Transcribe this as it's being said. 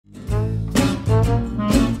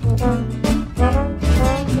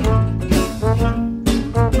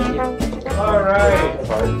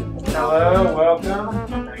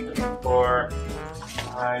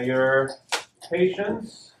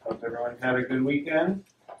questions. Hope everyone had a good weekend.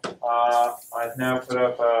 I've now put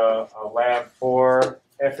up a Lab 4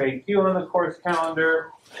 FAQ on the course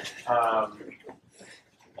calendar.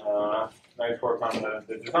 Nice work on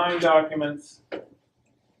the design documents.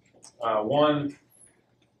 One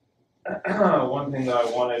thing that I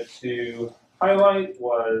wanted to highlight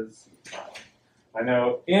was, I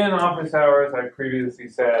know in office hours I previously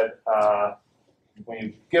said when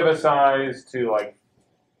you give a size to like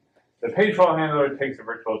the page fault handler takes a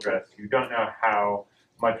virtual address. You don't know how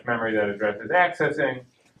much memory that address is accessing.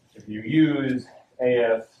 If you use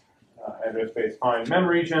AS address-based find mem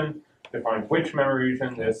region to find which memory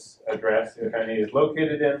region this address, if any, is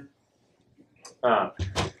located in. I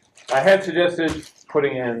had suggested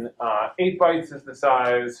putting in 8 bytes as the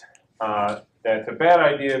size. That's a bad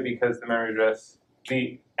idea because the memory address,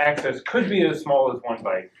 the access could be as small as 1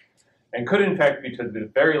 byte and could in fact be to the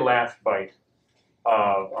very last byte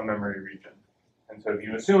of a memory region. And so if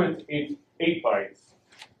you assume it's 8 bytes,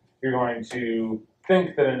 you're going to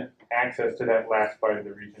think that an access to that last byte of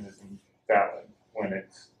the region is invalid when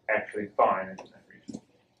it's actually fine in that region.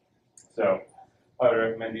 So I would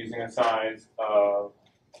recommend using a size of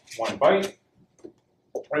 1 byte.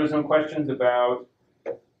 There are some questions about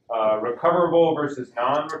recoverable versus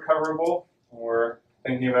non-recoverable when we're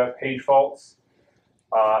thinking about page faults.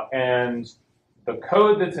 And the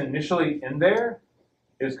code that's initially in there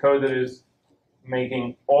is code that is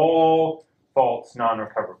making all faults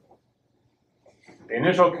non-recoverable. The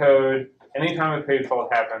initial code, anytime a page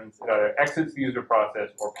fault happens, it either exits the user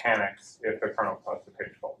process or panics if the kernel caused the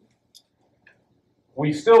page fault.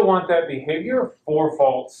 We still want that behavior for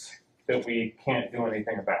faults that we can't do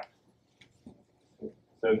anything about.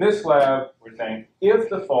 So this lab, we're saying if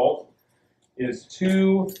the fault is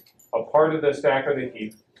to a part of the stack or the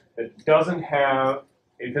heap that doesn't have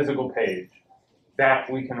a physical page, that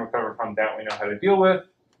we can recover from, that we know how to deal with,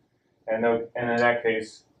 and in that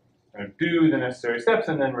case, do the necessary steps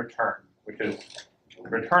and then return, which is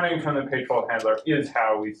returning from the page fault handler is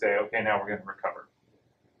how we say, okay, now we're going to recover.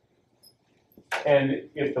 And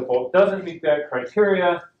if the fault doesn't meet that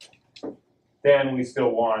criteria, then we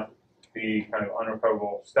still want the kind of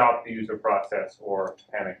unrecoverable stop the user process or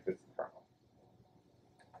panic the kernel.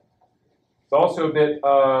 There's also a bit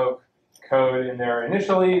of code in there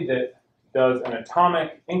initially that does an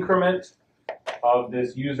atomic increment of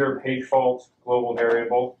this user page fault global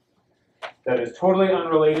variable that is totally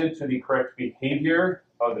unrelated to the correct behavior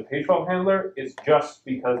of the page fault handler. It's just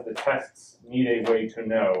because the tests need a way to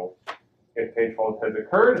know if page fault has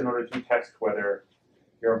occurred in order to test whether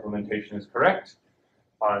your implementation is correct.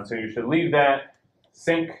 And so you should leave that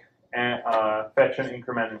sync and fetch and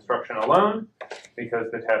increment instruction alone because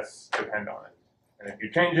the tests depend on it. And if you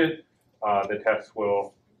change it, the tests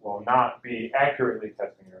will not be accurately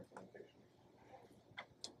testing your implementation.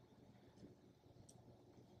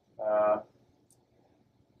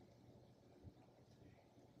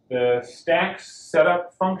 The stack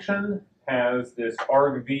setup function has this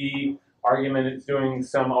argv argument. It's doing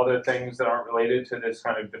some other things that aren't related to this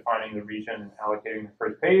kind of defining the region and allocating the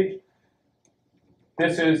first page.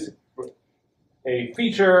 This is a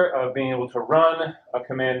feature of being able to run a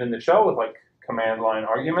command in the shell with like command line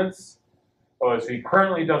arguments. OSV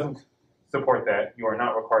currently doesn't support that. You are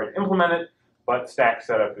not required to implement it, but stack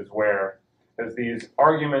setup is where, because these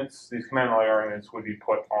arguments, these command line arguments would be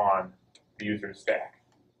put on the user's stack.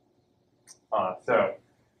 So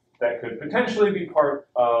that could potentially be part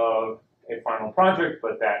of a final project,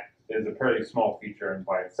 but that is a fairly small feature and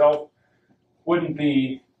by itself wouldn't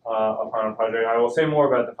be a final project. I will say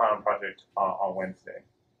more about the final project on Wednesday.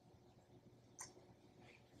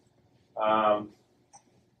 I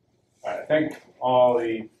think all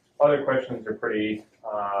the other questions are pretty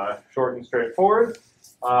short and straightforward.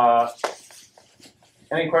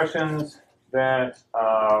 Any questions that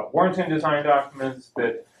weren't in design documents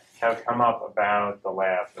that have come up about the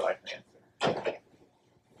lab that I can answer?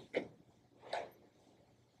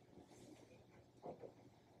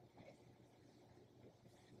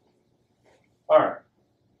 All right,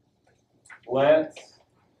 let's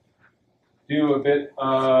do a bit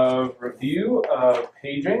of review of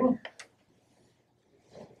paging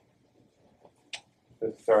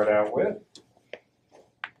to start out with.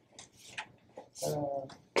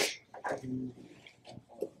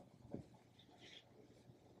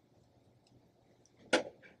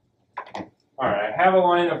 All right, I have a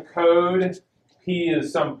line of code. P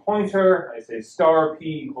is some pointer. I say star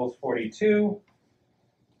P equals 42.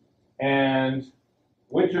 And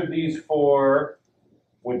which of these 4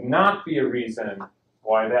 would not be a reason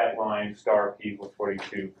why that line star P equals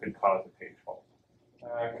 42 could cause a page fault?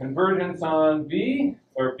 Convergence on V.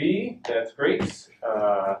 or B, that's great.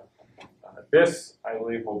 This, I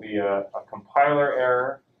believe, will be a compiler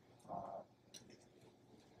error.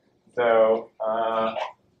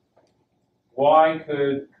 Why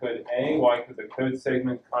could the code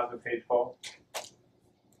segment cause a page fault?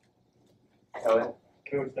 Kelly?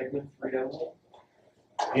 Code segment read-only?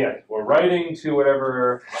 Yes, we're writing to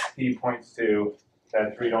whatever he points to.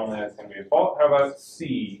 That's read-only, that's going to be a fault. How about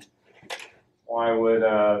C? Why would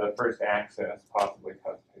the first access possibly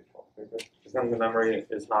cause a page fault? Because then the memory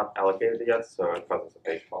is not allocated yet, so it causes a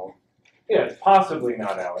page fault. Yeah, it's possibly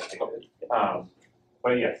not allocated.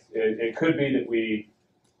 But yes, it could be that we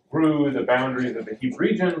grew the boundaries of the heap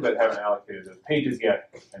region but haven't allocated those pages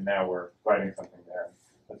yet, and now we're writing something there.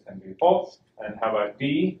 That's going to be false. And how about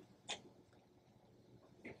D?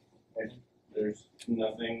 There's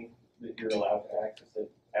nothing that you're allowed to access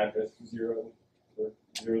at address 0 or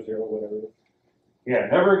 00, whatever. Yeah,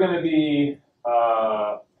 never going to be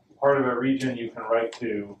part of a region you can write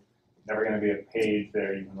to. Never going to be a page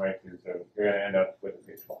there you can write to. So you're going to end up with a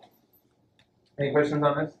page fault. Any questions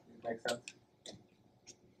on this? Makes sense?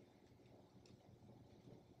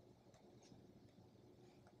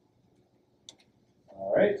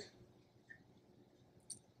 All right.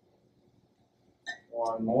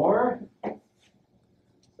 One more.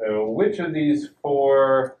 So which of these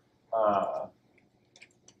four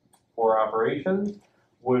operations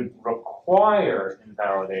would require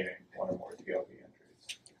invalidating one or more TLB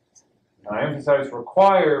entries? And I emphasize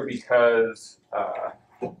require because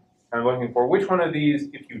I'm looking for which one of these,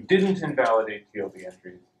 if you didn't invalidate TLB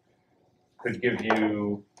entries, could give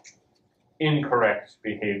you incorrect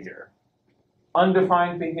behavior.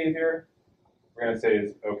 Undefined behavior, we're going to say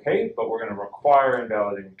is okay, but we're going to require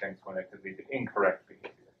invalidating things when it could lead to incorrect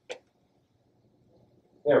behavior.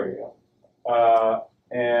 There we go.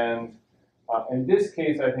 And in this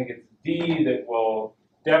case, I think it's D that will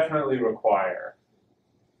definitely require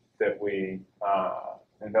that we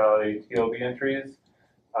invalidate TLB entries.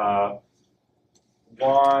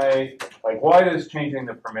 Why does changing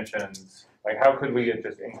the permissions, how could we get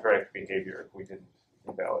just incorrect behavior if we didn't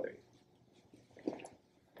invalidate?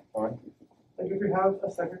 Like if we have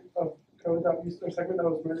a segment of code that used, or segment that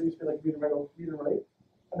was really used to be like read and write,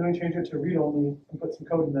 and then we change it to read only and put some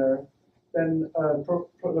code in there, then the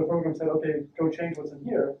program said, okay, go change what's in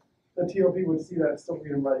here. The TLB would see that it's still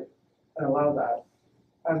read and write and allow that,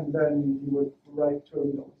 and then you would write to a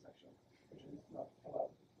read only section, which is not allowed.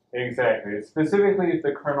 Exactly. Specifically, if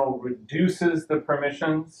the kernel reduces the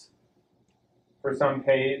permissions for some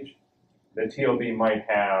page, the TLB might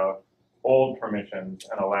have old permissions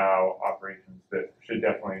and allow operations that should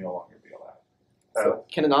definitely no longer be allowed. So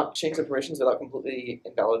can it not change the permissions without completely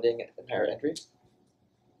invalidating entire entries?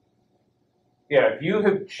 Yeah, if you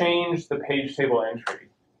have changed the page table entry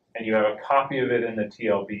and you have a copy of it in the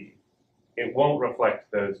TLB, it won't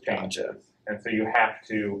reflect those changes. Gotcha. And so you have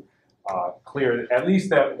to clear at least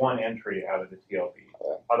that one entry out of the TLB.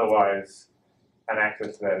 Okay. Otherwise, an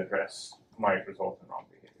access to that address might result in wrong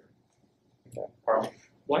behavior. Okay. Carl?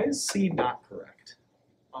 Why is C not correct?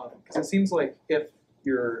 Because it seems like if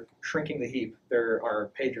you're shrinking the heap, there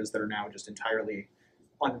are pages that are now just entirely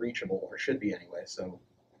unreachable, or should be anyway, so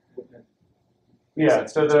wouldn't it? Yeah,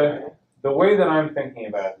 so the way that I'm thinking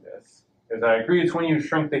about this is I agree it's when you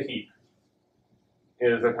shrink the heap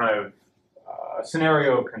is a kind of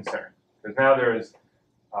scenario of concern. Because now there's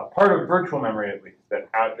part of virtual memory, at least, that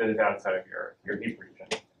is outside of your heap region.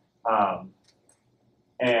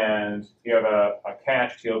 And you have a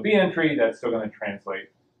cache TLB entry that's still going to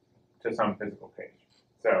translate to some physical page.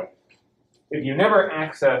 So if you never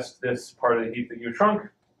accessed this part of the heap that you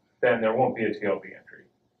shrunk, then there won't be a TLB entry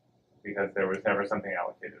because there was never something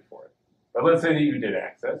allocated for it. But let's say that you did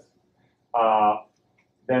access.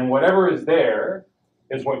 Then whatever is there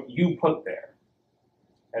is what you put there.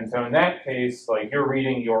 And so in that case, you're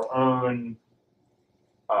reading your own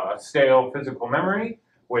stale physical memory,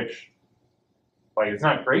 which it's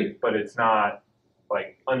not great, but it's not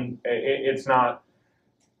it's not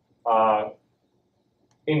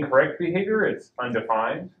incorrect behavior. It's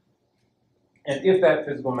undefined. And if that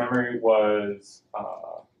physical memory was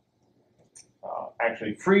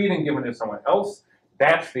actually freed and given to someone else,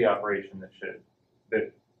 that's the operation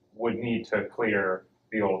that would need to clear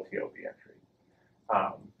the old TLB entry.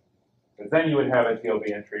 Because then you would have a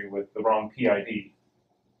TLB entry with the wrong PID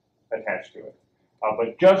attached to it.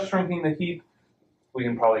 But just shrinking the heap, we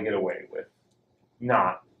can probably get away with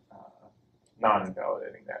not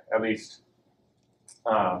invalidating that. At least,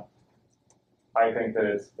 I think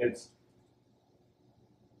that it's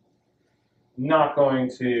not going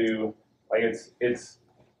to I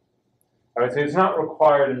would say it's not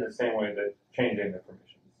required in the same way that changing the permission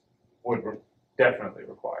would definitely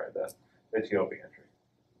require the TLB entry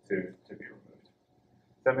to be removed.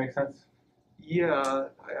 Does that make sense? Yeah,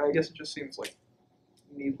 I guess it just seems like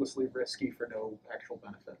needlessly risky for no actual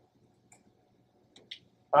benefit.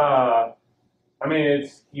 I mean,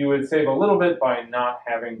 you would save a little bit by not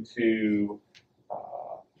having to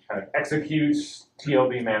kind of execute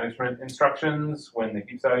TLB management instructions when the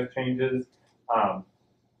heap size changes.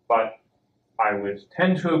 But I would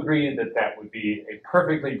tend to agree that that would be a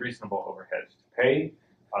perfectly reasonable overhead to pay,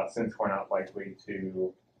 since we're not likely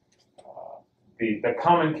to. The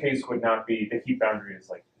common case would not be the heap boundary is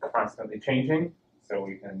like constantly changing, so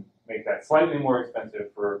we can make that slightly more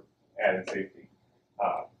expensive for added safety.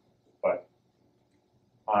 But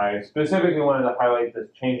I specifically wanted to highlight this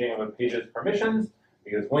changing of a page's permissions,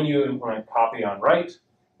 because when you implement copy on write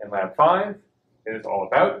in Lab 5, it is all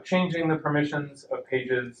about changing the permissions of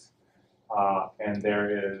pages. And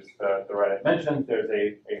there is, the Reddit mentions, there's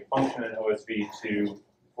a function in OSV to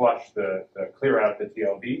flush the clear out the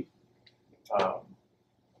TLB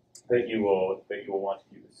that you will want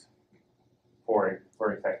to use for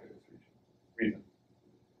exactly this reason.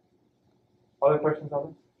 Other questions on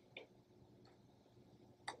this?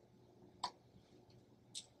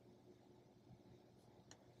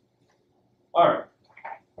 All right.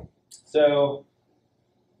 So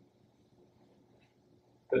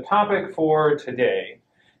the topic for today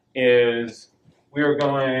is we're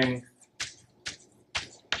going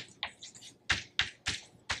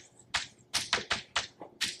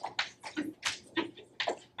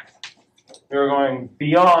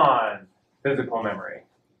beyond physical memory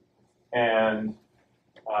and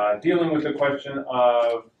dealing with the question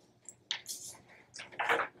of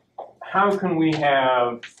how can we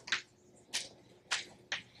have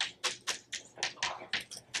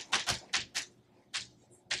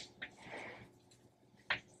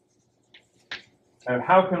and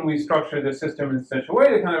how can we structure the system in such a way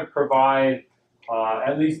to kind of provide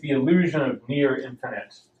at least the illusion of near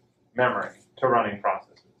infinite memory to running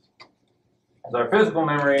processes. As our physical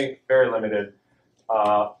memory, very limited,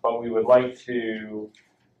 but we would like to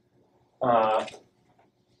have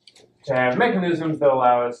mechanisms that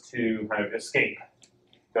allow us to kind of escape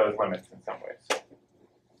those limits in some ways.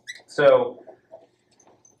 So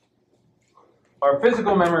our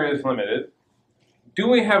physical memory is limited. Do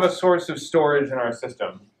we have a source of storage in our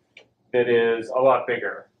system that is a lot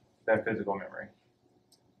bigger than physical memory?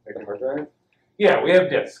 Like a hard drive? Yeah, we have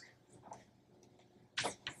disk.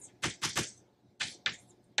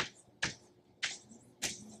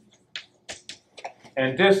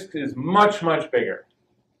 And disk is much, much bigger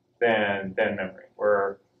than memory.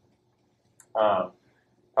 We're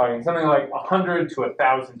talking something like 100 to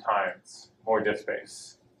 1,000 times more disk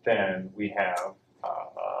space than we have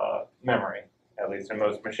memory, at least in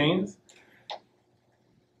most machines.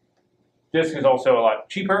 Disk is also a lot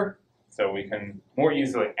cheaper, so we can more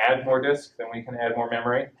easily add more disk than we can add more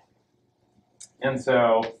memory. And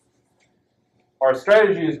so our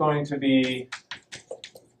strategy is going to be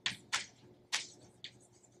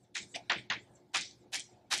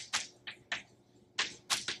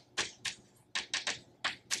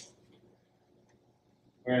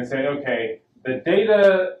we're going to say, okay, the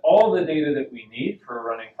data, all the data that we need for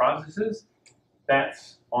running processes,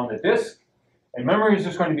 that's on the disk. And memory is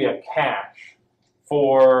just going to be a cache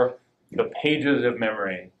for the pages of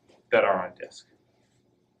memory that are on disk.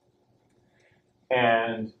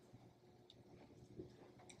 And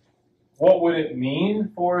what would it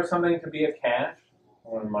mean for something to be a cache? I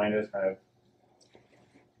want to remind us kind of.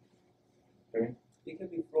 It can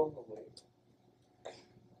be thrown away.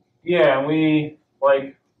 Yeah,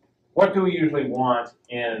 what do we usually want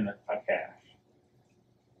in a cache?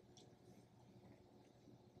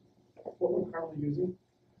 What we're currently using.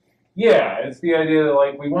 Yeah, it's the idea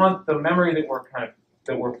that we want the memory that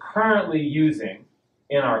we're currently using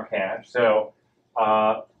in our cache. So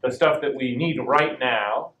the stuff that we need right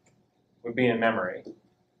now would be in memory.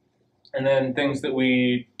 And then things that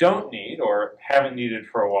we don't need or haven't needed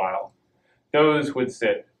for a while, those would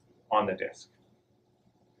sit on the disk.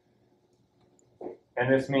 And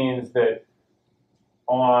this means that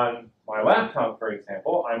on my laptop, for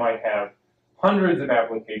example, I might have hundreds of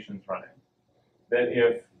applications running. That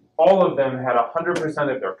if all of them had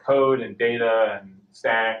 100% of their code and data and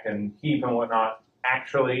stack and heap and whatnot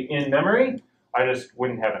actually in memory, I just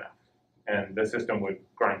wouldn't have enough. And the system would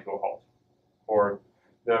grind to a halt. Or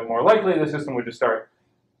more likely, the system would just start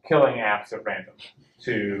killing apps at random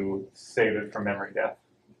to save it from memory death.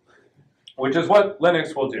 Which is what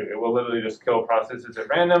Linux will do. It will literally just kill processes at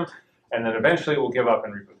random, and then eventually it will give up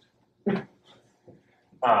and reboot.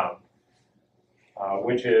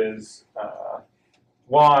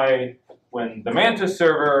 why when the Mantis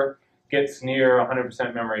server gets near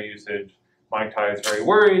 100% memory usage, MyTie is very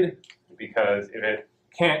worried, because if it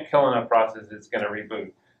can't kill enough processes, it's going to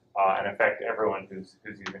reboot and affect everyone who's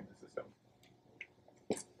using the system.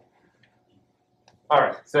 All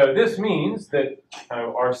right, so this means that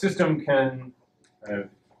our system can have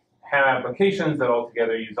applications that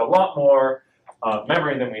altogether use a lot more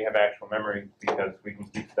memory than we have actual memory, because we can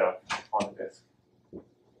keep stuff on the disk.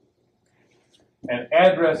 And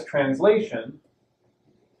address translation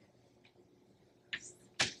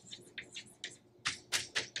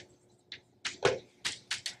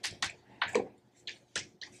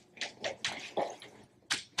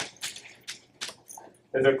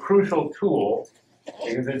is a crucial tool,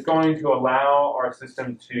 because it's going to allow our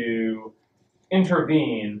system to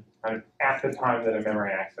intervene at the time that a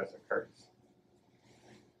memory access occurs.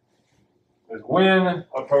 Because when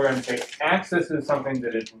a program, say, accesses something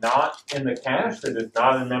that is not in the cache, that is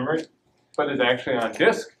not in memory, but is actually on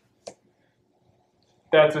disk,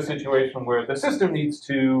 that's a situation where the system needs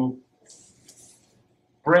to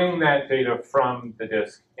bring that data from the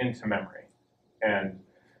disk into memory. And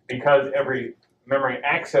because every memory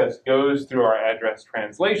access goes through our address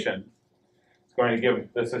translation, it's going to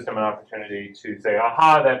give the system an opportunity to say,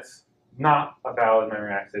 aha, that's not a valid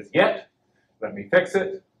memory access yet, let me fix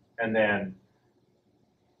it, and then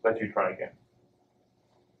let you try again.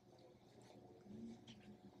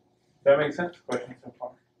 Does that make sense? Questions so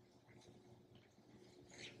far?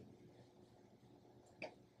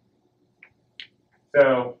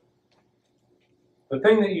 So the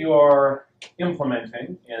thing that you are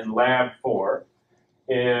implementing in Lab 4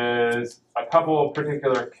 is a couple of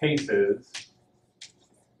particular cases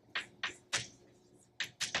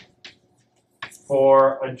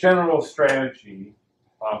for a general strategy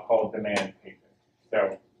called demand paging.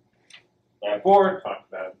 So Lab 4 talks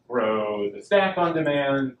about grow the stack on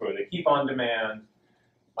demand, grow the heap on demand.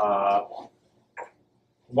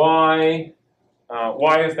 Why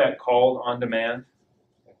is that called on demand?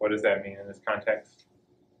 What does that mean in this context?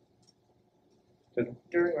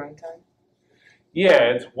 During runtime? Yeah,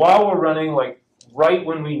 it's while we're running, like right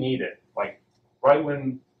when we need it, like right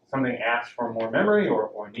when something asks for more memory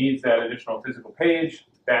or needs that additional physical page.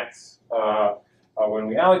 That's when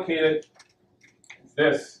we allocate it. It's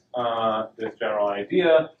this general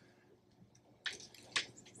idea.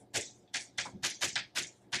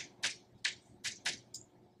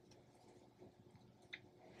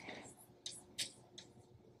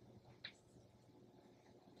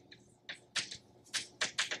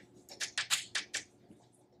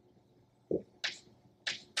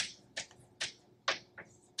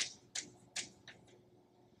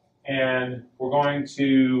 And we're going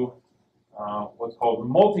to what's called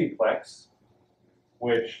multiplex,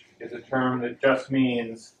 which is a term that just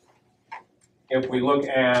means if we look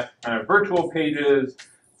at kind of virtual pages,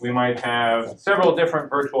 we might have several different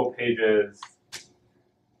virtual pages.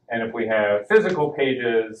 And if we have physical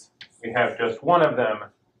pages, we have just one of them.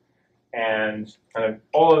 And kind of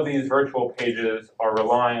all of these virtual pages are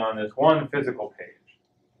relying on this one physical page.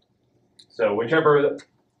 So whichever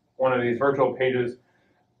one of these virtual pages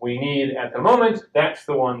we need at the moment, that's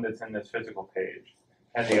the one that's in this physical page,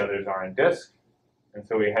 and the others are in disk. And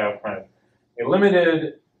so we have kind of a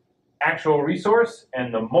limited actual resource,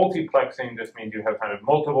 and the multiplexing just means you have kind of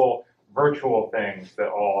multiple virtual things that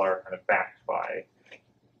all are kind of backed by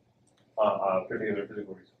a particular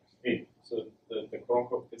physical resource. So the quote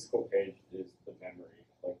unquote physical page is the memory,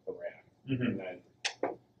 like the RAM. Mm-hmm. And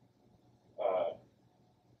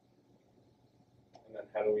then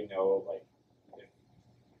how do we know like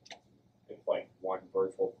if like one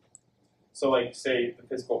virtual, so like say the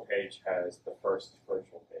physical page has the first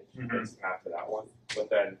virtual page, Mm-hmm. it's mapped to that one, but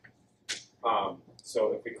then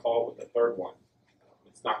so if we call it with the third one,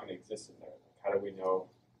 it's not going to exist in there. How do we know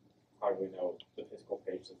the physical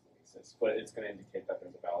page doesn't exist, but it's going to indicate that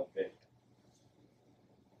there's a valid bit?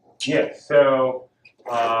 Yes, so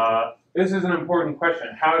this is an important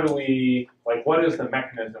question. How do we, like, what is the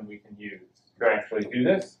mechanism we can use to actually do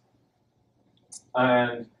this?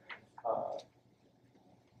 And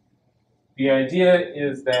the idea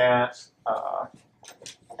is that,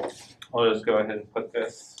 I'll just go ahead and put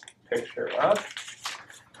this picture up.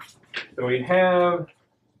 So we have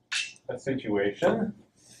a situation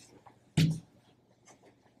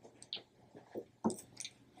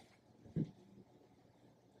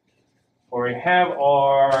where we have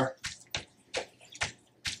our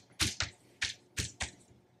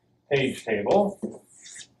page table,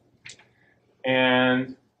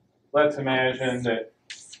 and let's imagine that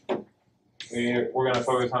we're going to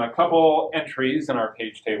focus on a couple entries in our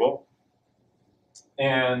page table,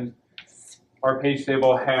 and our page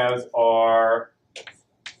table has our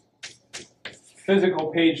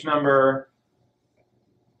physical page number,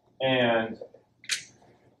 and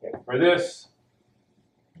for this,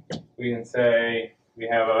 we can say we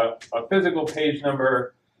have a physical page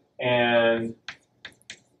number and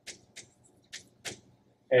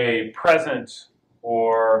a present,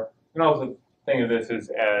 or you can also think of this as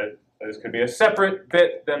this could be a separate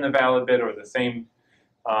bit than the valid bit or the same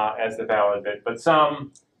as the valid bit, but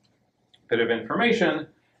some bit of information.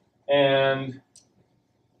 And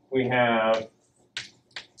we have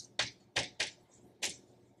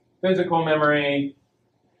physical memory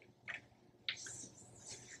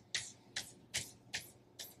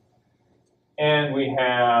and we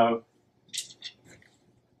have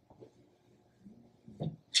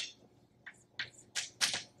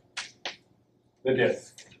the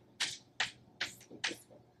disk, which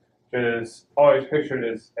is always pictured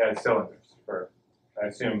as cylinders for, I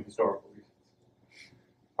assume, historical reasons.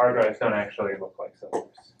 Hard drives don't actually look like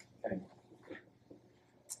cylinders anymore.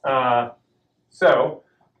 So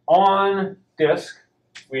on disk,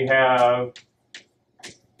 we have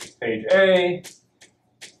page A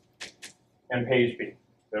and page B.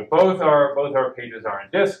 So both our pages are in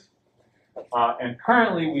disk, and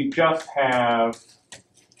currently we just have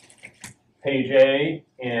page A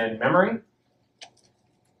in memory,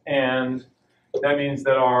 and that means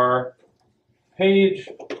that our page,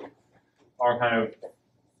 our kind of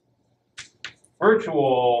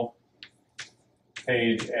virtual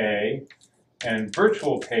page A and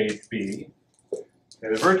virtual page B. Okay,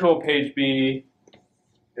 the virtual page B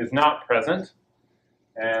is not present,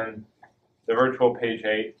 and the virtual page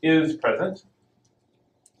A is present.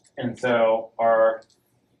 And so our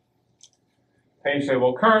page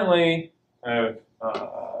table currently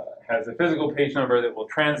has a physical page number that will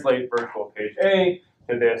translate virtual page A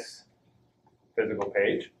to this physical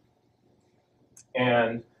page.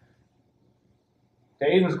 And to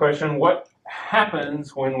Aiden's question, what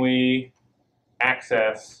happens when we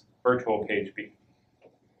access virtual page B?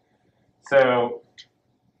 So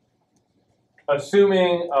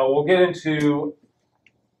assuming, we'll get into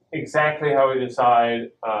exactly how we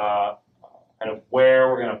decide kind of where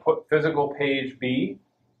we're going to put physical page B.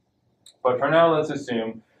 But for now, let's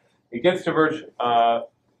assume it gets to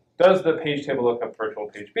does the page table look up virtual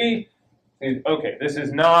page B? Okay, this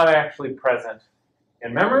is not actually present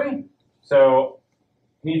in memory, so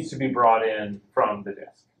it needs to be brought in from the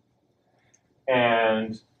disk.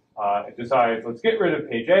 And it decides, let's get rid of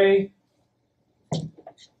page A.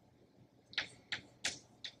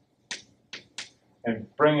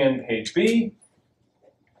 And bring in page B,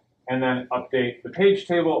 and then update the page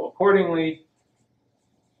table accordingly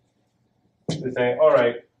to say, all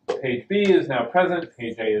right, page B is now present,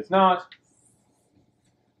 page A is not,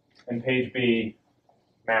 and page B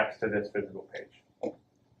maps to this physical page.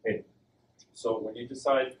 Okay. So when you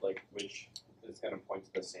decide like which is going to point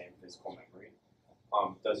to the same physical memory,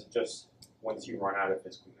 does it just, once you run out of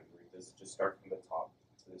physical memory, does it just start from the top?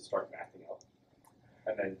 Does it start mapping out?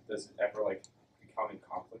 And then does it ever like become in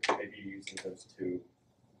conflict? Maybe you're using those two,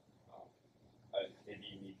 maybe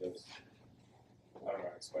you need those, I don't know how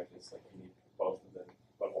to explain this, like you need both of them,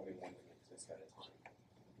 but only one that exists at a time.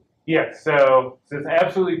 Yes, so it's an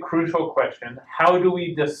absolutely crucial question. How do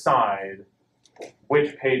we decide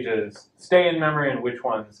which pages stay in memory and which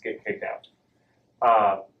ones get kicked out?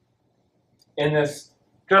 In this,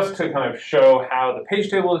 just to kind of show how the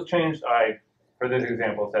page table has changed, I, for this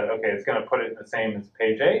example, said, okay, it's going to put it in the same as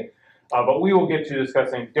page A, but we will get to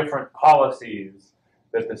discussing different policies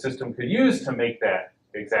that the system could use to make that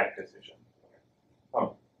exact decision.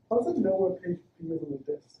 How does it know what page B is on the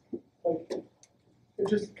disk? Like, it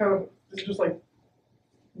just kind of, it's just like,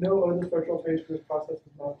 no, this virtual page for this process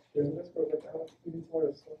is not doing this, but like, we need more of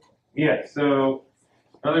this. Yeah, so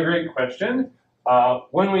another great question.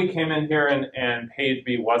 When we came in here and page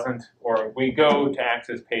B wasn't, or we go to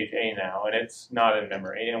access page A now, and it's not in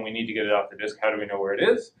memory, and we need to get it off the disk, how do we know where it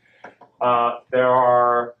is? There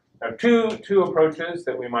are two approaches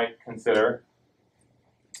that we might consider.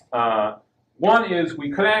 One is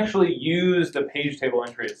we could actually use the page table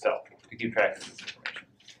entry itself to keep track of this information.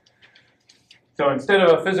 So instead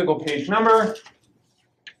of a physical page number,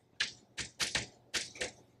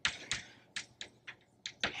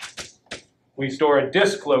 we store a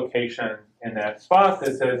disk location in that spot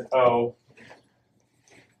that says, oh,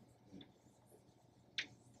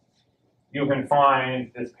 you can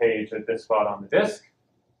find this page at this spot on the disk.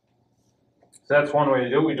 So that's one way to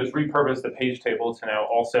do it. We just repurpose the page table to now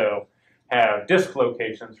also have disk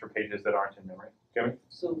locations for pages that aren't in memory. Jimmy?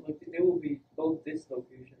 So like there will be both disk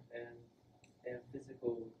location and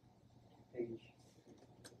physical page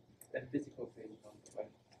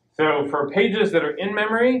So for pages that are in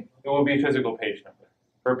memory, it will be physical page number.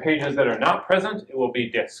 For pages that are not present, it will be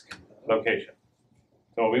disk location.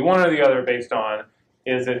 So it'll be one or the other based on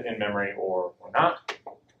is it in memory or not.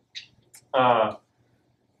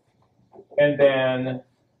 And then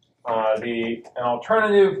an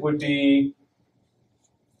alternative would be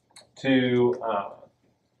to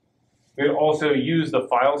we would also use the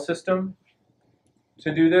file system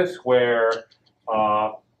to do this, where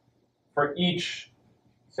for each,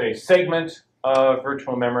 say, segment of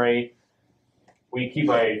virtual memory, we keep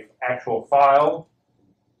an actual file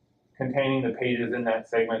containing the pages in that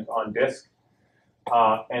segment on disk,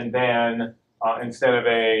 and then instead of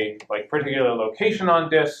a particular location on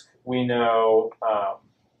disk, we know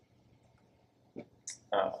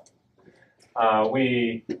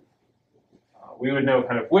we would know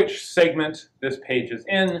kind of which segment this page is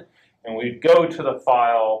in, and we'd go to the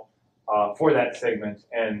file for that segment,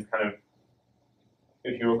 and kind of,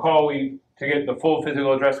 if you recall, to get the full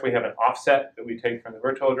physical address, we have an offset that we take from the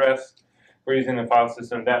virtual address. We're using the file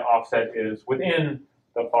system. That offset is within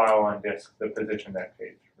the file on disk, the position that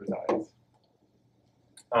page resides.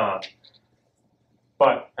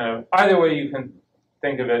 But either way, you can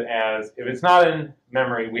think of it as, if it's not in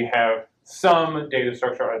memory, we have some data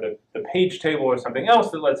structure, either the page table or something else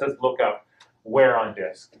that lets us look up where on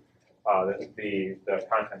disk the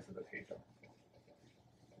contents of the page are.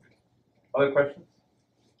 Other questions?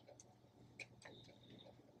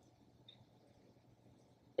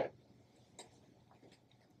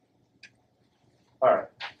 All right.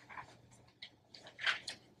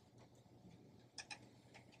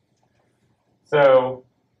 So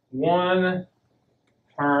one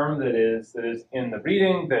term that is in the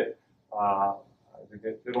reading that is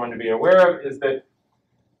a good one to be aware of is that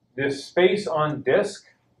this space on disk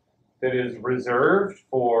that is reserved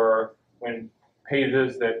for when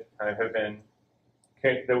pages that have been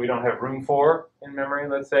that we don't have room for in memory,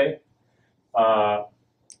 let's say,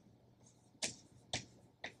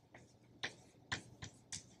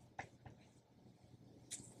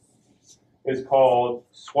 is called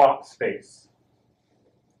swap space.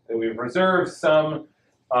 So we've reserved some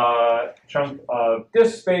chunk of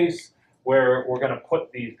disk space where we're going to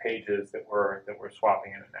put these pages that we're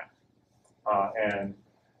swapping in and out. And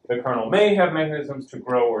the kernel may have mechanisms to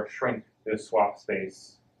grow or shrink this swap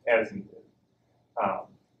space as needed.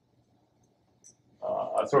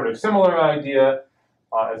 A sort of similar idea,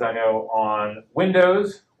 as I know, on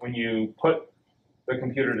Windows, when you put the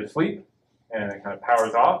computer to sleep and it kind of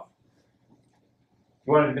powers off,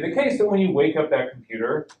 you want it to be the case that when you wake up that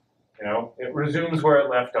computer, it resumes where it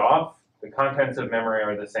left off. The contents of memory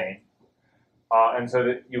are the same. And so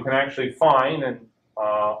that you can actually find, and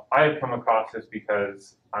I have come across this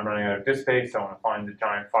because I'm running out of disk space. I want to find the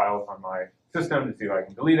giant files on my system to see if I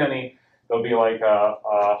can delete any. There'll be like a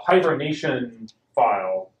hibernation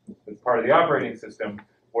file that's part of the operating system,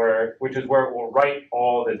 which is where it will write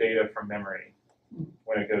all the data from memory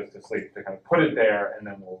when it goes to sleep, to kind of put it there, and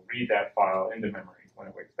then we'll read that file into memory when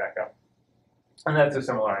it wakes back up. And that's a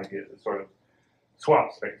similar idea, the sort of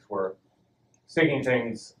swap space. We're sticking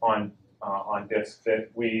things on disk that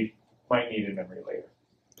we might need in memory later.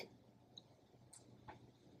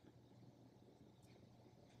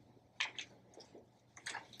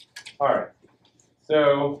 All right,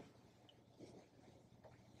 so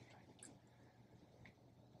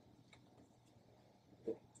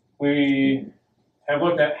we have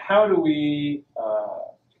looked at how do we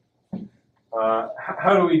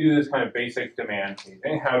do this kind of basic demand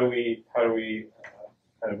paging? How do we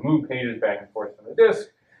kind of move pages back and forth from the disk?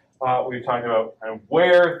 We've talked about kind of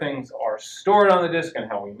where things are stored on the disk and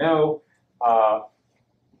how we know.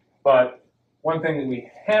 But one thing that we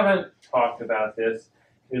haven't talked about is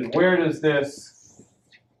where does this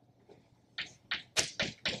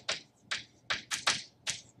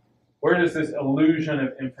illusion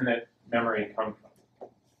of infinite memory come from?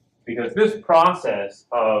 Because this process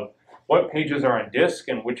of what pages are on disk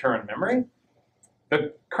and which are in memory,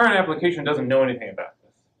 the current application doesn't know anything about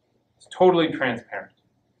this. It's totally transparent.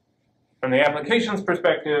 From the application's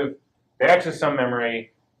perspective, they access some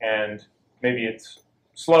memory, and maybe it's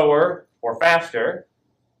slower or faster,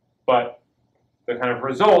 but the kind of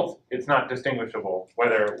result, it's not distinguishable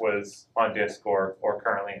whether it was on disk or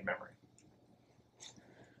currently in memory.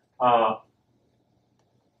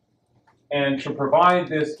 And to provide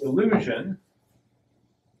this illusion,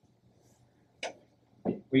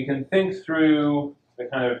 we can think through the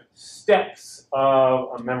kind of steps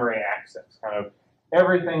of a memory access, kind of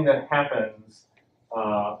everything that happens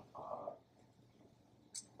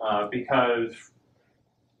because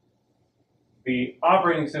the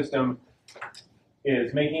operating system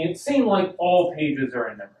is making it seem like all pages are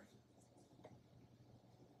in memory.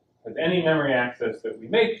 because any memory access that we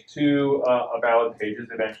make to a valid page is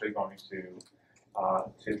eventually going to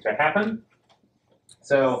happen.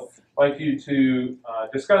 So I'd like you to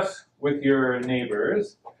discuss with your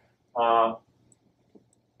neighbors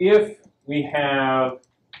if we have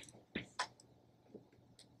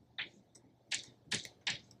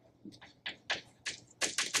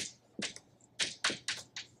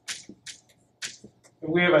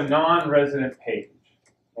a non-resident page,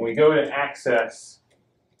 and we go to access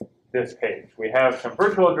this page. We have some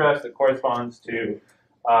virtual address that corresponds to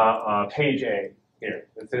page A here,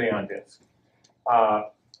 that's sitting on disk.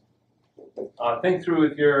 Think through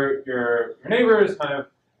with your neighbors, kind of,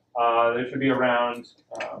 there should be around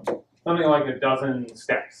something like a dozen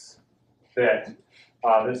steps that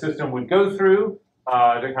the system would go through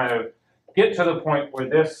to kind of get to the point where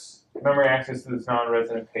this memory access to this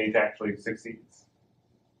non-resident page actually succeeds.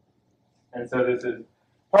 And so this is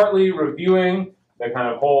partly reviewing the kind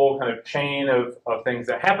of whole kind of chain of things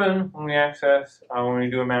that happen when we access, when we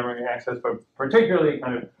do a memory access, but particularly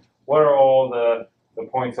kind of what are all the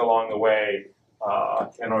points along the way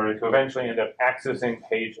in order to eventually end up accessing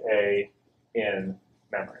page A in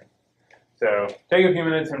memory. So take a few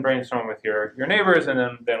minutes and brainstorm with your neighbors, and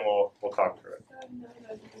then we'll talk through it.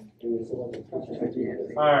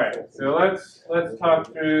 All right, so let's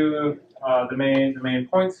talk through the main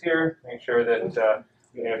points here. Make sure that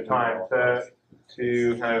we have time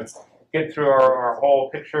to kind of get through our whole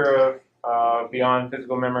picture of beyond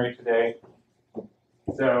physical memory today.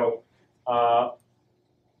 So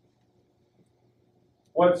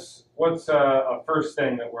what's a first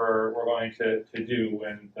thing that we're going to do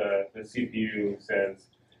when the CPU says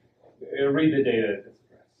read the data at this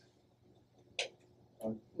address?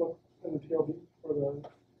 Look in the TLB for the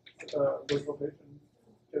virtual page and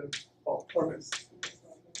get a fault or miss.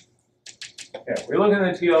 Okay, we look in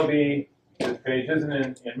the TLB. This page isn't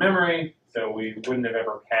in memory, so we wouldn't have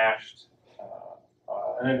ever cached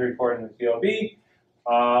an entry for it in the TLB.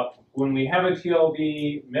 When we have a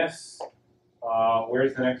TLB miss,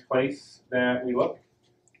 where's the next place that we look?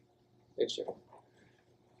 Page table.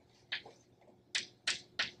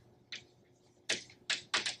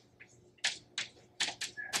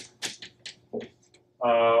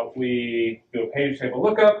 We do a page table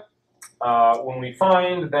lookup. When we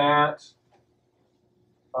find that,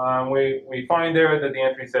 we find there that the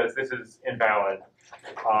entry says this is invalid.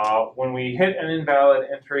 When we hit an invalid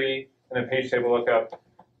entry in a page table lookup,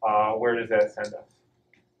 where does that send us?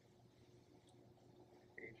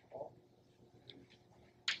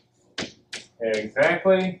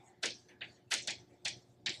 Exactly.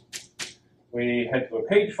 We head to a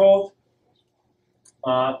page fault,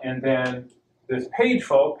 and then this page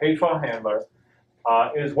fault handler,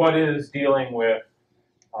 is what is dealing with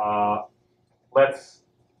let's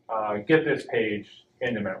get this page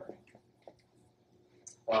into memory.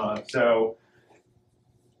 So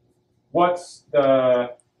what's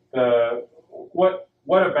what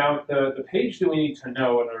about the page do we need to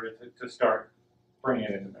know in order to start bringing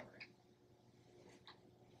it into memory?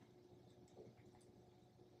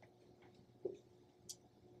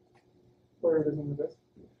 Where it is in the disk.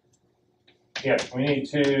 Yes, we need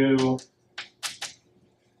to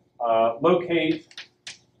locate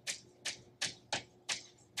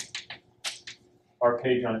our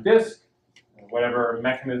page on disk, whatever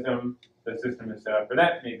mechanism the system is set up for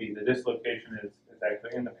that. Maybe the disk location is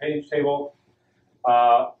actually in the page table.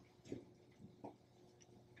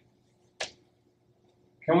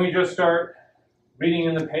 Can we just start reading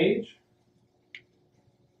in the page?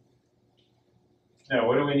 No,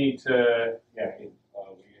 what do we need to, yeah.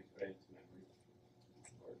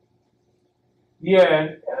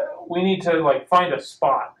 Yeah, we need to like find a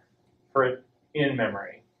spot for it in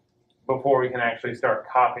memory before we can actually start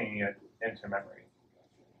copying it into memory.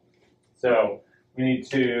 So we need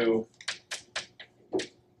to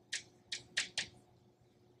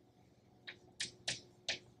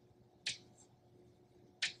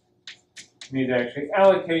actually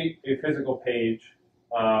allocate a physical page,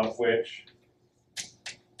 which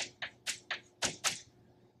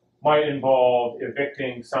might involve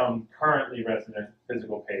evicting some currently resident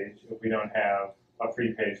physical page if we don't have a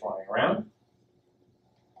free page lying around.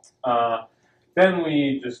 Then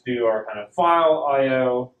we just do our kind of file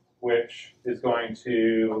I/O, which is going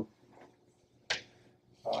to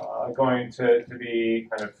be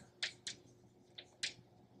kind of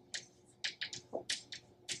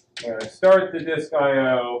we're going to start the disk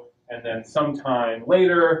I/O, and then sometime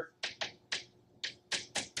later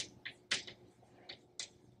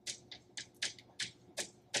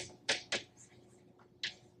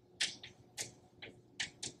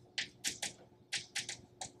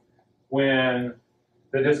when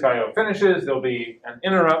the disk I/O finishes, there'll be an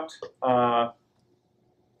interrupt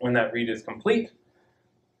when that read is complete.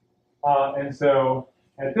 And so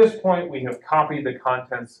at this point, we have copied the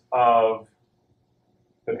contents of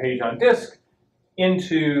the page on disk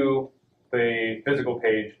into the physical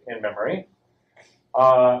page in memory.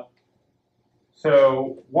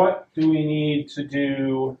 So what do we need to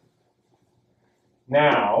do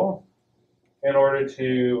now in order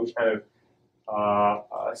to kind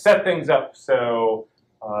of set things up so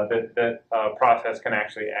that process can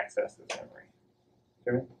actually access this memory?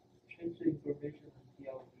 Jimmy? Change the information on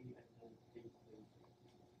TLB and then page.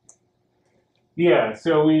 Yeah,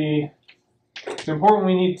 so it's important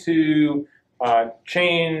we need to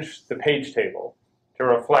change the page table to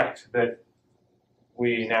reflect that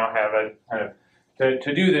we now have a kind of,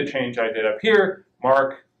 to do the change I did up here,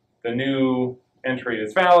 mark the new entry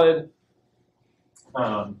as valid.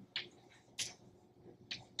 So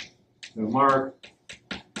mark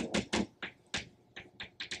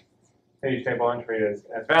page table entry as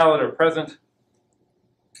valid or present.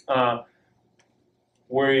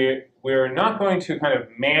 We're not going to kind of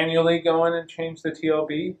manually go in and change the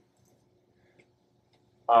TLB.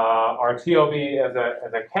 Our TLB as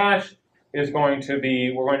a cache is going to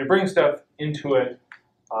be, we're going to bring stuff into it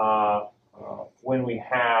when we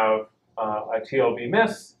have a TLB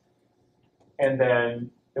miss. And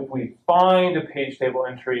then if we find a page table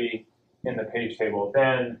entry in the page table,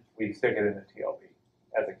 then we stick it in the TLB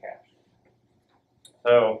as a cache.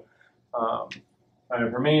 So kind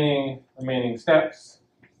of remaining steps.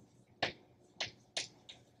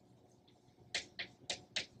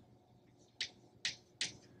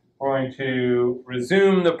 We're going to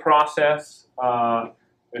resume the process.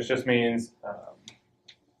 This just means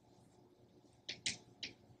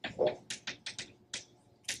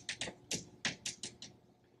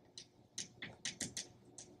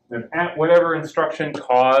that at whatever instruction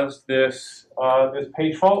caused this this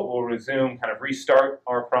page fault, we'll resume, kind of restart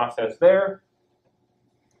our process there.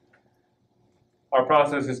 Our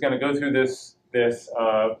process is going to go through this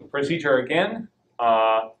procedure again.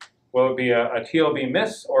 Will it be a TLB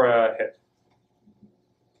miss or a hit?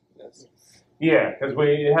 Yes. Yeah, because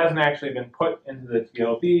it hasn't actually been put into the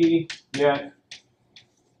TLB yet.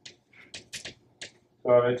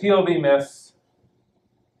 So a TLB miss.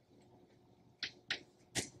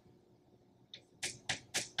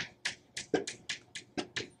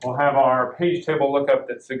 We'll have our page table lookup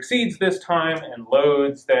that succeeds this time and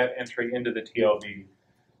loads that entry into the TLB.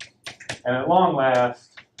 And at long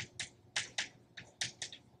last,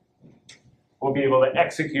 we'll be able to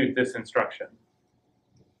execute this instruction.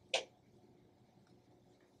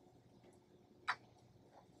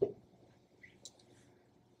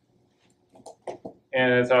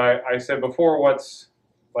 And as I said before, what's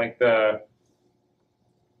like the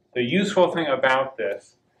useful thing about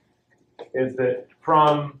this is that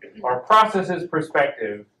from our process's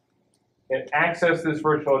perspective, it accessed this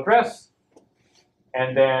virtual address,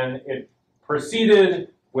 and then it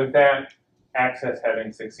proceeded with that access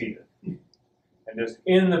having succeeded. And just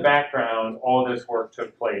in the background, all this work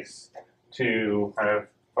took place to kind of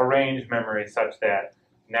arrange memory such that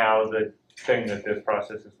now the thing that this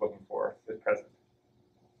process is looking for is present.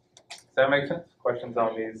 Does that make sense? Questions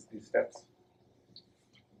on these steps?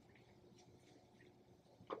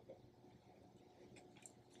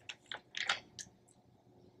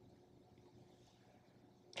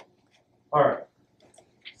 All right.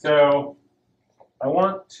 So I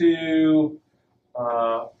want to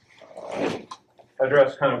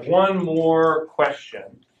address kind of one more question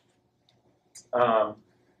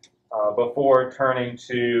before turning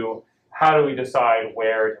to how do we decide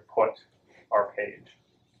where to put our page.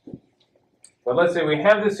 But let's say we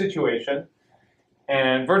have this situation,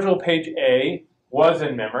 and virtual page A was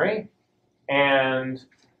in memory, and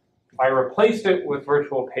I replaced it with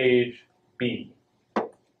virtual page B.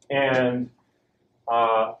 And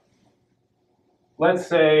let's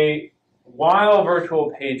say while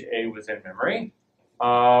virtual page A was in memory,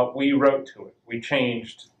 we wrote to it. We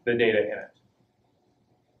changed the data in it.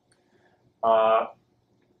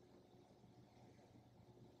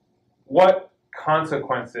 What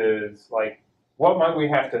consequences, like, what might we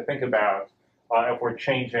have to think about if we're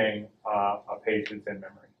changing a page that's in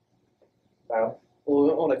memory? Well, we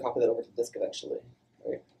want to copy that over to disk eventually,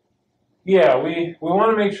 right? Yeah, we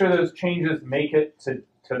want to make sure those changes make it to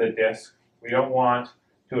the disk. We don't want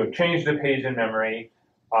to have changed a page in memory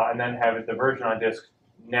and then have the version on disk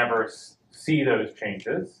never see those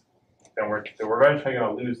changes. Then we're eventually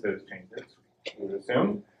going to lose those changes, we would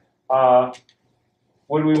assume.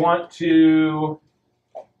 Would we want to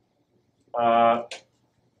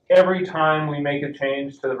every time we make a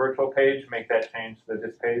change to the virtual page, make that change to the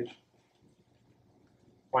disk page?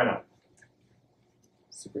 Why not?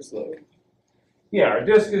 Super slow. Yeah, our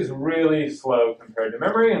disk is really slow compared to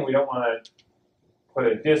memory, and we don't want to put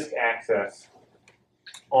a disk access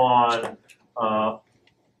on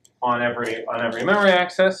every memory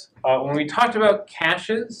access. When we talked about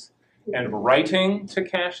caches and writing to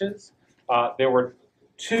caches, there were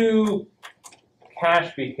two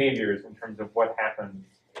cache behaviors in terms of what happens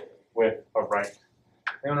with a write.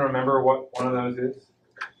 Anyone remember what one of those is?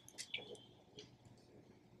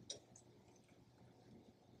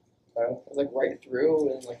 It's like write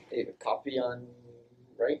through and like a copy on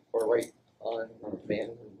write or write on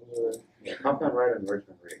command. Copy on write and merge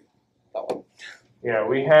memory. That one. Yeah,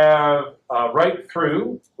 we have write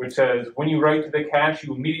through, which says when you write to the cache,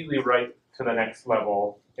 you immediately write to the next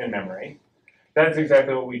level in memory. That's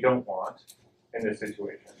exactly what we don't want in this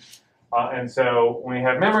situation. And so when we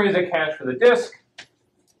have memory as a cache for the disk,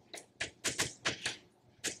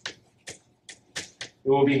 it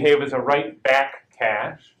will behave as a write back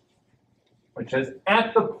cache, which is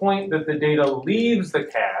at the point that the data leaves the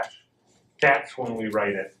cache, that's when we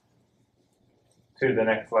write it to the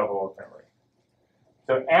next level of memory.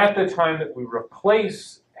 So at the time that we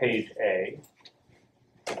replace page A,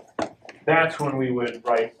 that's when we would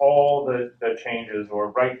write all the changes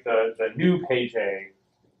or write the new page A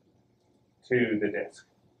to the disk.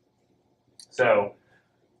 So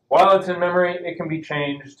while it's in memory, it can be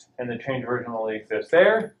changed, and the change version only exists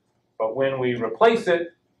there. But when we replace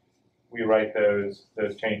it, we write those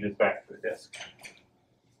changes back to the disk.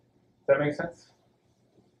 Does that make sense?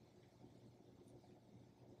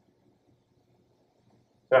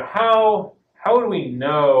 So how do we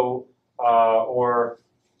know,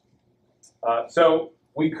 so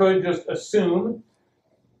we could just assume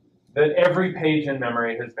that every page in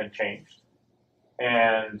memory has been changed.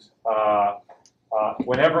 And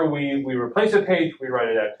whenever we replace a page, we write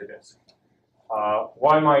it out to disk.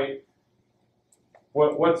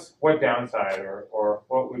 What downside or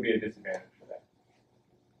what would be a disadvantage for that?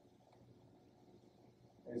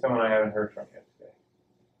 Maybe someone I haven't heard from yet today.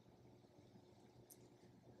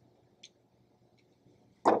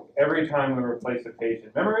 Every time we replace a page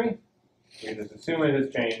in memory, we just assume it has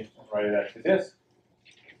changed and write it out to disk.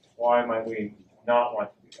 Why might we not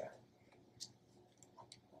want to do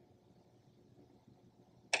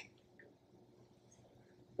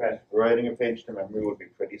that? Writing a page to memory would be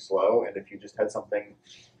pretty slow, and if you just had something,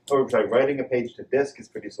 or sorry, writing a page to disk is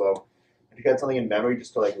pretty slow. If you had something in memory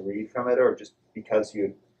just to like read from it, or just because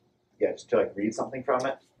just to like read something from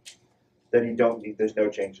it, then you don't need. There's no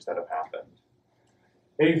changes that have happened.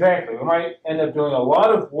 Exactly. We might end up doing a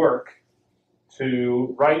lot of work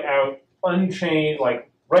to write out unchanged, like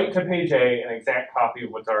write to page A an exact copy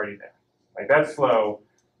of what's already there. Like that's slow.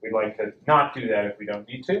 We'd like to not do that if we don't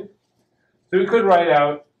need to. So we could write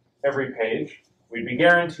out every page. We'd be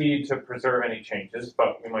guaranteed to preserve any changes,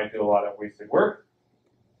 but we might do a lot of wasted work.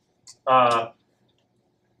 So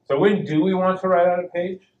when do we want to write out a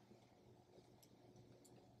page?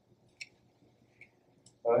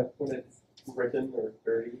 When it's written or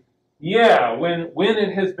dirty. Yeah, when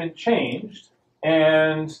it has been changed,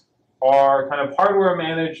 and our kind of hardware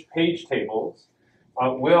managed page tables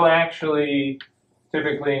will actually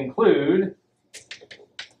typically include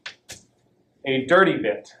a dirty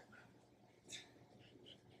bit,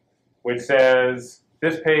 which says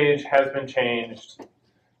this page has been changed.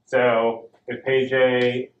 So if page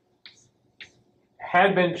A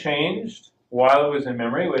had been changed while it was in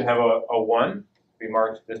memory, it would have a 1. We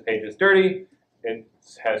marked this page is dirty. It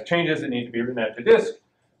has changes that need to be written out to disk.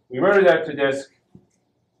 We wrote it out to disk,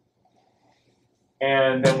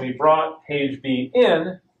 and then we brought page B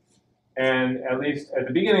in, and at least at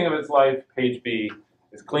the beginning of its life, page B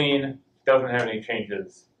is clean, doesn't have any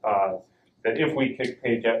changes. That if we kick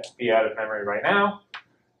page B out of memory right now,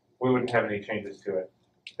 we wouldn't have any changes to it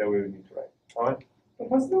that we would need to write. Owen? But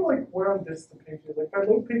what's the like where on disk the page is? Like if I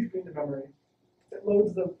load page B into memory, it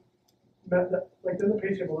loads like in the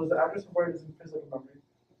page table, there's the address of where it is in physical memory.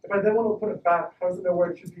 If I then want to put it back, how does it know where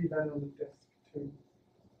it should be then on the disk too?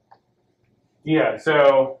 Yeah,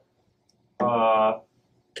 so I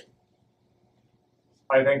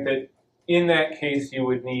think that in that case you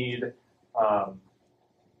would need, I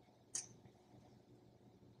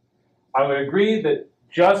would agree that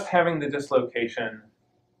just having the disk location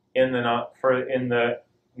in the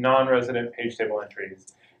non-resident page table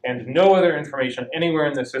entries and no other information anywhere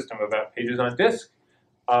in the system about pages on disk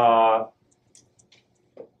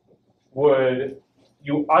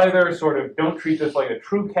you either sort of don't treat this like a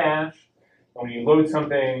true cache. When you load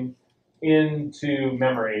something into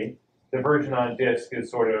memory, the version on disk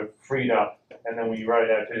is sort of freed up, and then when you write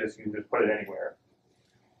it out to disk, you can just put it anywhere.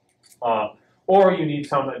 Or you need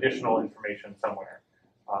some additional information somewhere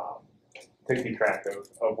to keep track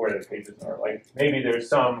of where the pages are. Like maybe there's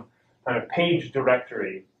some kind of page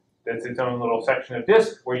directory that's its own little section of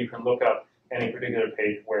disk where you can look up any particular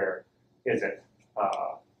page, where is it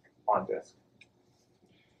on disk.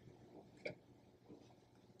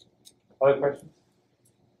 Other questions?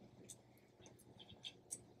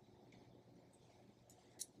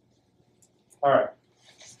 All right.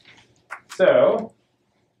 So,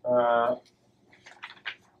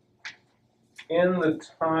 in the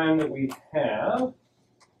time that we have,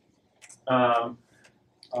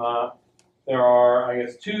 there are, I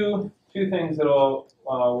guess, two things that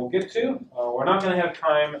we'll get to. We're not going to have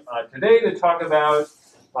time today to talk about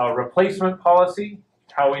replacement policy,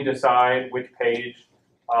 how we decide which page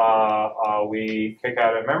we kick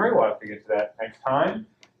out of memory. We'll have to get to that next time.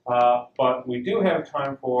 But we do have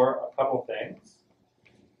time for a couple things.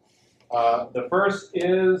 The first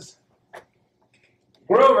is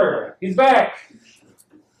Grover. He's back.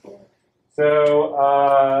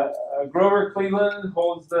 So Grover Cleveland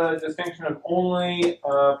holds the distinction of only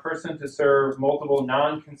person to serve multiple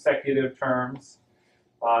non-consecutive terms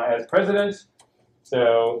as president.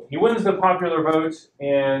 So he wins the popular vote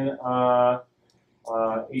in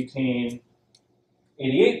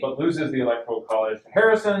 1888, but loses the Electoral College to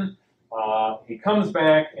Harrison. He comes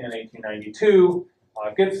back in 1892,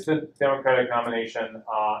 gets the Democratic nomination,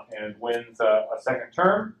 and wins a second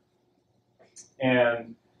term.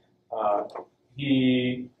 And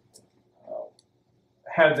he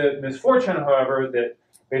had the misfortune, however, that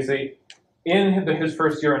basically in his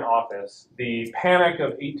first year in office, the Panic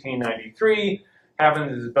of 1893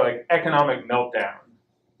 happened as like economic meltdown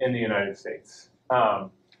in the United States.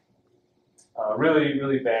 Really,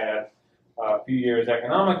 really bad few years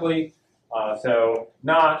economically. So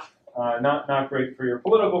not great for your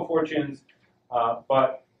political fortunes,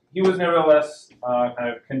 but he was nevertheless kind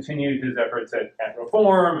of continued his efforts at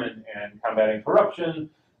reform and combating corruption.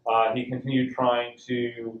 He continued trying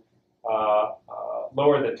to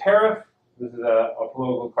lower the tariff. This is a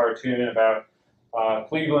political cartoon about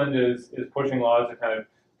Cleveland is pushing laws to kind of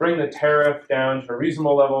bring the tariff down to a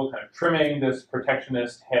reasonable level, kind of trimming this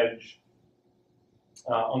protectionist hedge.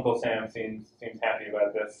 Uncle Sam seems happy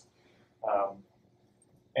about this.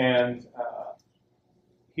 And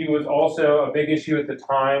he was also, a big issue at the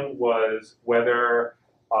time was whether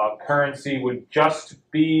currency would just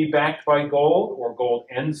be backed by gold or gold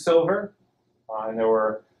and silver. And there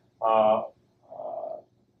were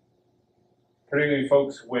particularly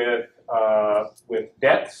folks with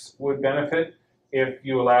debts would benefit if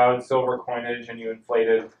you allowed silver coinage and you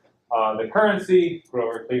inflated the currency.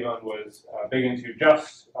 Grover Cleveland was big into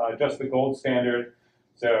just the gold standard.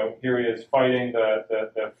 So here he is fighting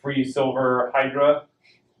the free silver hydra.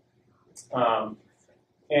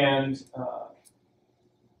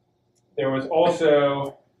 There was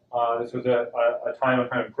also, this was a time of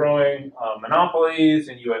kind of growing monopolies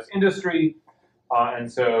in U.S. industry.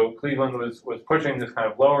 And so Cleveland was pushing this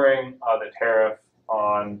kind of lowering the tariff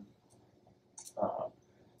on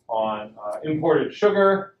imported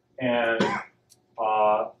sugar, and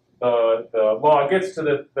the law gets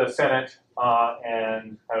to the Senate,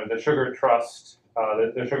 and kind of the sugar trust,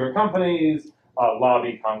 the sugar companies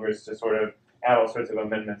lobby Congress to sort of add all sorts of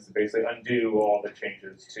amendments to basically undo all the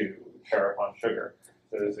changes to tariff on sugar.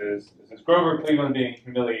 So this is Grover Cleveland being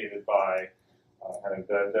humiliated by kind of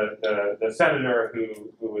the senator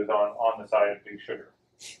who was on the side of big sugar.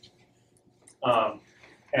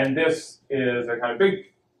 And this is a kind of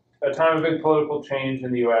a time of big political change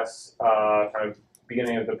in the U.S. Kind of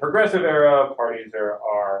beginning of the progressive era. Parties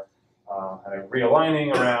are kind of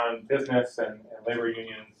realigning around business and labor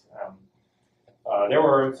unions. There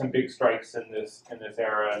were some big strikes in this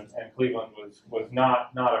era, and Cleveland was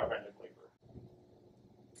not a friend of labor.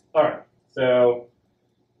 All right, so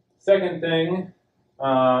second thing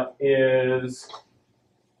is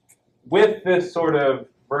with this sort of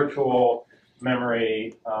virtual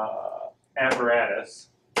memory apparatus,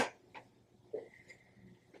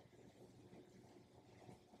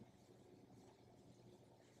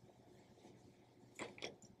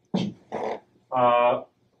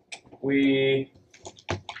 we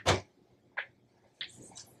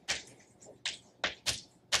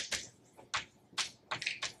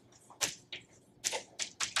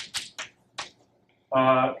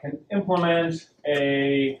can implement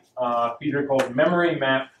a feature called memory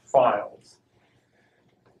map files.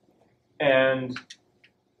 And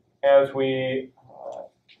as we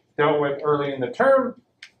dealt with early in the term,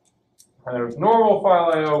 kind of normal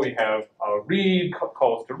file I/O, we have read,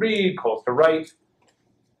 calls to write.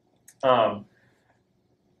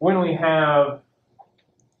 When we have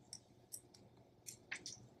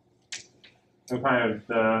kind of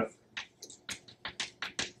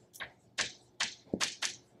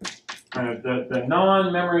the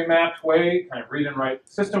non-memory mapped way, kind of read and write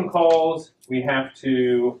system calls, we have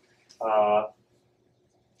to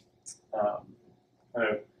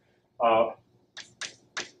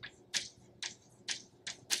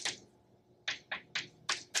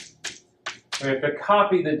we have to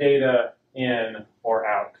copy the data in or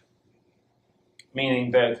out,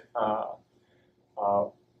 meaning that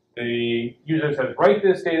the user says, write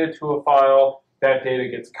this data to a file, that data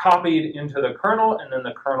gets copied into the kernel, and then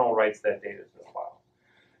the kernel writes that data to the file.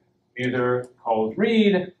 The user calls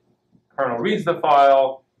read, kernel reads the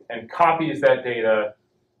file, and copies that data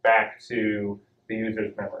back to the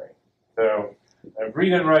user's memory. So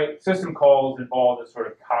read and write system calls involve this sort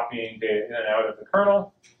of copying data in and out of the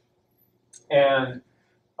kernel. And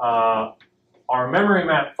our memory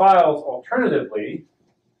map files, alternatively,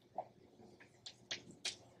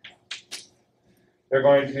 they're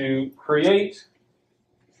going to create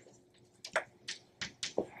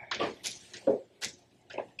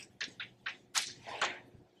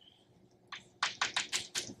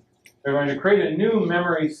a new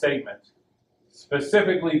memory segment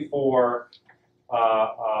specifically for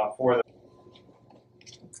the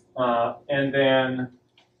and then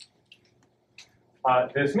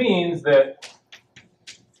this means that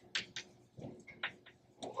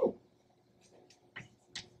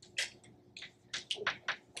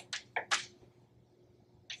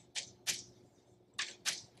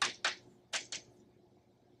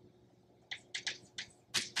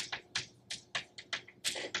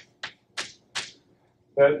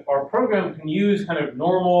our program can use kind of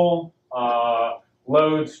normal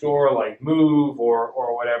load store like move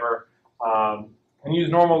or whatever, can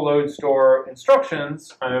use normal load store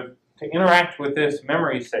instructions kind of to interact with this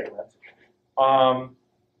memory segment.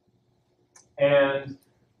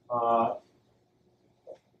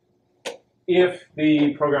 If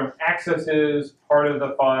the program accesses part of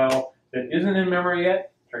the file that isn't in memory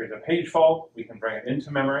yet, triggers a page fault, we can bring it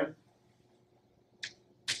into memory.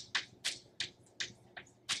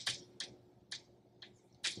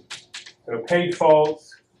 So page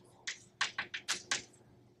faults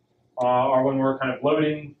are when we're kind of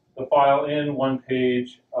loading the file in one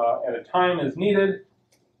page at a time as needed.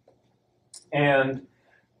 And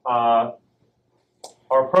our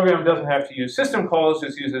program doesn't have to use system calls,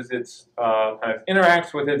 just uses its, kind of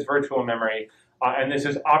interacts with its virtual memory, and this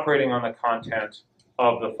is operating on the content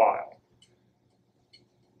of the file.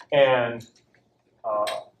 And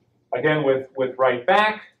again, with write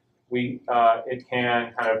back, it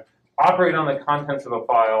can kind of operate on the contents of a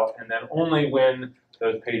file, and then only when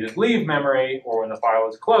those pages leave memory or when the file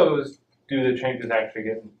is closed do the changes actually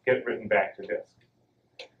get written back to disk.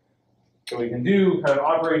 So we can do kind of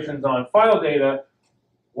operations on file data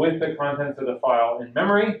with the contents of the file in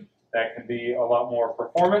memory. That can be a lot more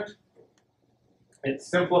performant. It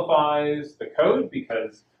simplifies the code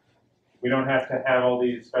because we don't have to have all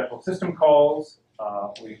these special system calls.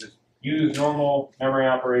 We just use normal memory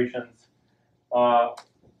operations.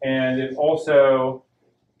 And it also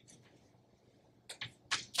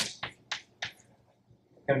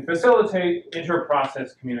can facilitate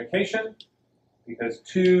inter-process communication because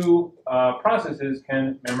two processes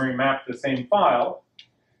can memory map the same file,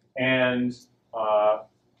 and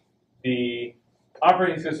the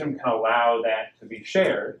operating system can allow that to be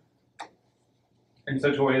shared in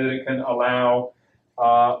such a way that it can allow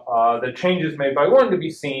the changes made by one to be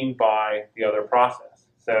seen by the other process.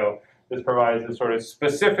 So this provides a sort of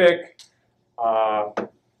specific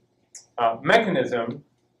mechanism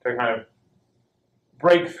to kind of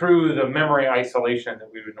break through the memory isolation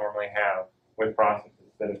that we would normally have with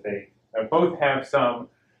processes, that if they both have some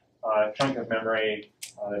chunk of memory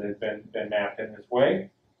that has been mapped in this way.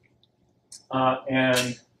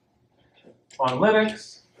 And on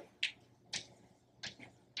Linux,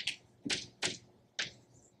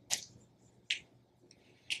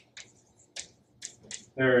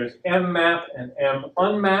 there's mmap and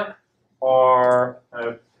munmap are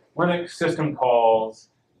Linux system calls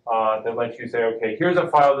that let you say, okay, here's a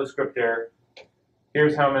file descriptor,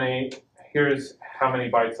 here's how many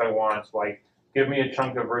bytes I want, like give me a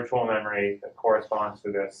chunk of virtual memory that corresponds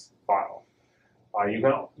to this file.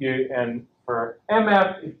 And for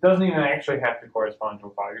mmap, it doesn't even actually have to correspond to a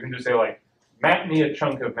file. You can just say like, map me a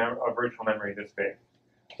chunk of virtual memory this big.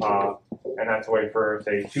 And that's a way for,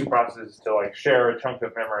 say, two processes to like share a chunk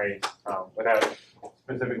of memory without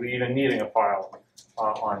specifically even needing a file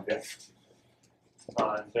on disk.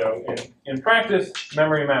 So in practice,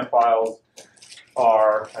 memory map files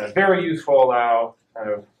are kind of very useful, allow kind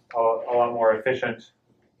of a lot more efficient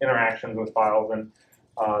interactions with files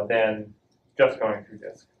than just going through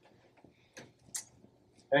disk.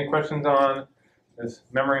 Any questions on this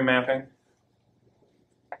memory mapping?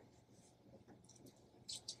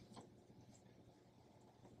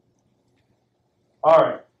 All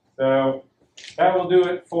right, so that will do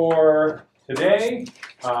it for today.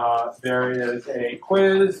 There is a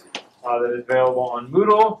quiz that is available on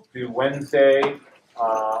Moodle due Wednesday,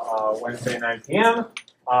 Wednesday 9 p.m.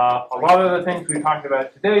 A lot of the things we talked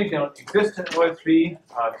about today don't exist in OSV,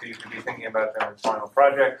 so you should be thinking about them as final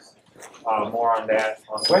projects. More on that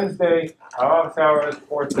on Wednesday. Office hours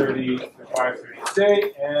 4:30 to 5:30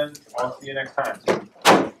 today, and I'll see you next time.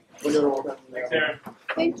 Thanks, Aaron.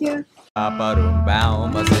 Thank you. I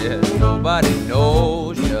said nobody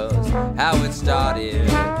knows just how it started.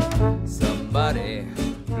 Somebody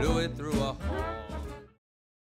blew it through.